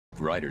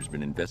Ryder's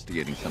been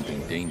investigating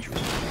something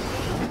dangerous.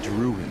 It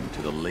drew him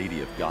to the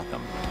Lady of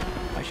Gotham.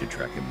 I should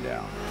track him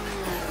down.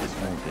 This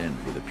won't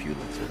end with a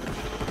Pulitzer.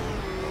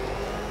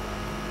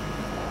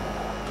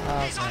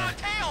 He's on our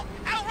tail!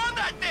 Outrun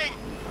that thing!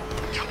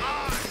 Come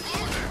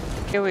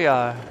on! Here we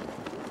are.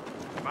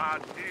 My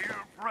dear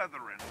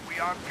brethren, we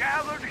are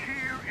gathered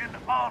here in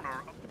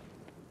honor of...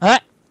 Huh?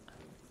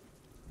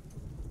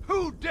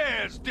 Who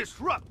dares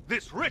disrupt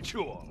this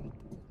ritual?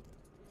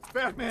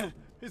 Batman,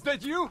 is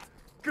that you?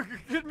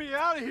 Get me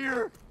out of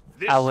here!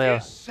 This I will.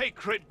 is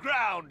sacred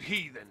ground,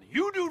 heathen.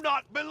 You do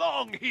not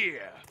belong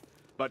here.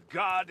 But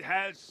God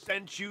has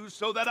sent you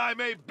so that I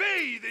may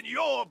bathe in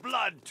your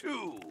blood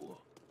too.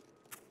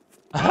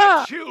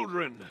 My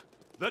children,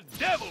 the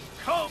devil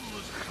comes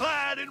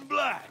clad in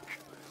black.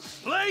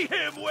 Slay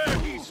him where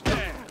he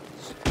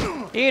stands.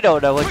 You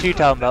don't know what you're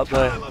talking about, The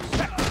boy. time of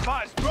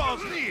sacrifice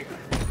draws near.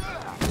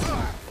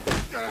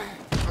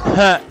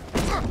 Huh.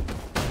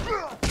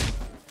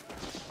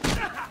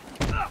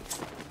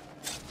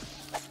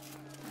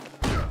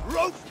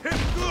 Roast him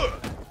good.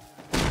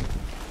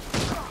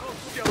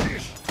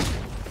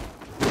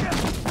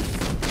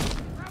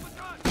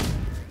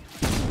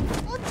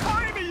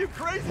 Untie me, you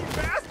crazy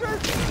bastard!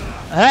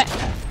 Huh?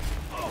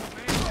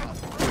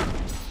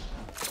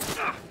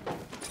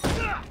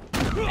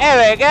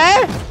 There we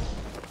go.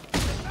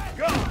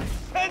 God,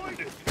 send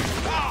it.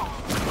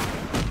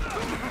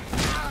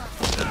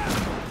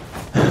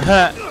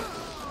 Huh.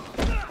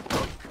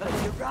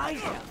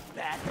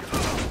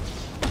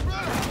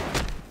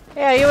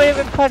 Yeah, you ain't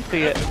even punch for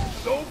it.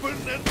 Open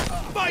and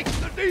fight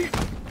the demon.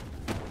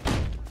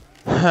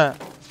 Huh.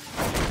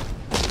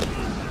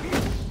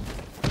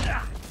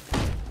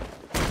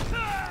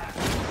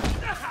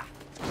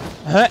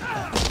 Huh.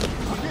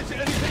 I'll get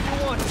you anything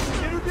you want.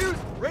 Interviews,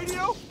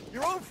 radio,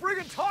 your own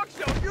friggin' talk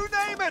show, you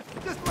name it!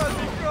 Just let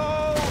me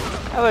go!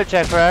 I will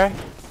check for her.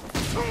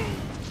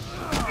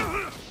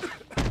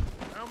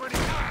 How many?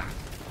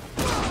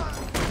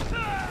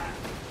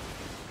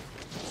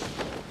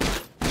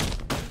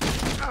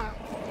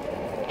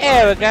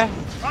 There we go.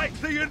 Strike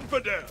the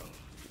infidel.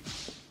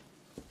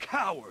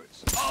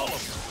 Cowards, all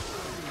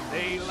of them.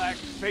 They lack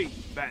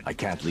faith, Batman. I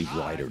can't leave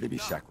Ryder to be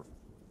sacrificed.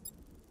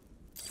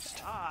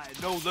 I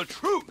know the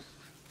truth.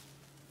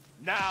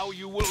 Now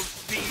you will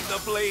see the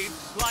blade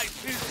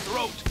slice his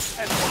throat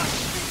and watch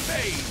me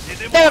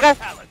bathe in There we go.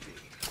 immortality.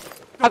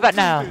 How about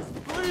now?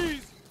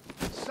 Please.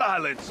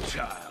 Silence,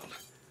 child.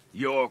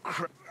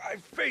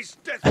 I've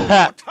faced death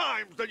more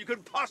times than you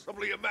can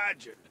possibly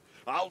imagine.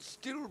 I'll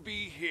still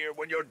be here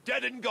when you're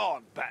dead and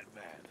gone,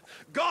 Batman.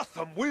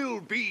 Gotham will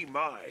be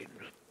mine.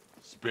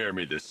 Spare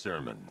me this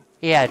sermon.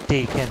 Yeah,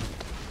 Deacon.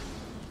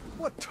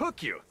 What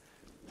took you?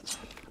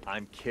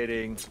 I'm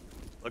kidding.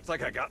 Looks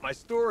like I got my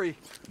story.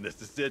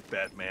 This is it,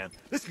 Batman.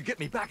 This could get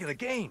me back in the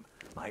game.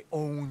 My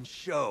own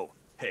show.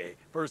 Hey,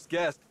 first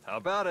guest, how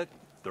about it?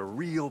 The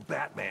real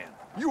Batman.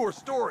 Your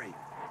story.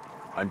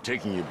 I'm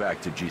taking you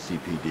back to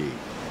GCPD.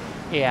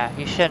 Yeah,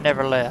 you should have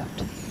never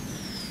left.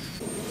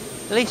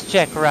 At least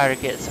Jack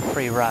Ryder gets a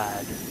free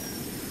ride.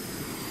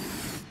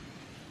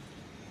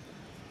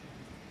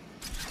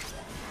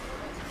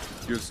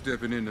 You're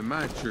stepping into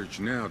my church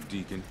now,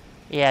 Deacon.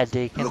 Yeah,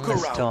 Deacon, Look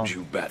listen to around him.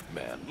 you,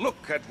 Batman.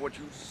 Look at what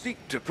you seek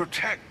to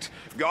protect.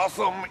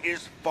 Gotham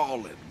is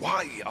fallen.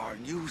 Why are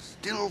you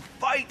still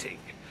fighting?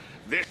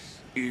 This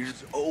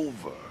is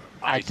over.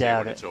 I say doubt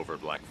when it. it's over,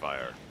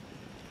 Blackfire.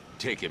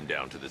 Take him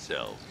down to the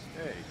cells.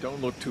 Hey,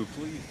 don't look too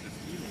pleased to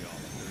see me all.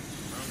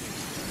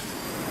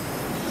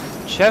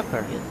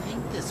 Joker. You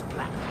think this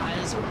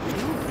Blackfire's a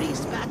real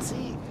priest,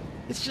 Batsy?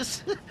 It's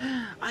just,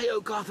 I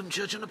owe Gotham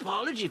Church an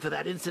apology for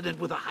that incident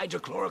with the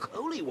hydrochloric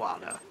holy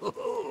water.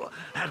 Oh,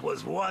 that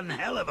was one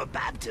hell of a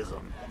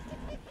baptism.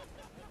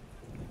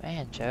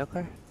 Man,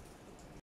 Joker.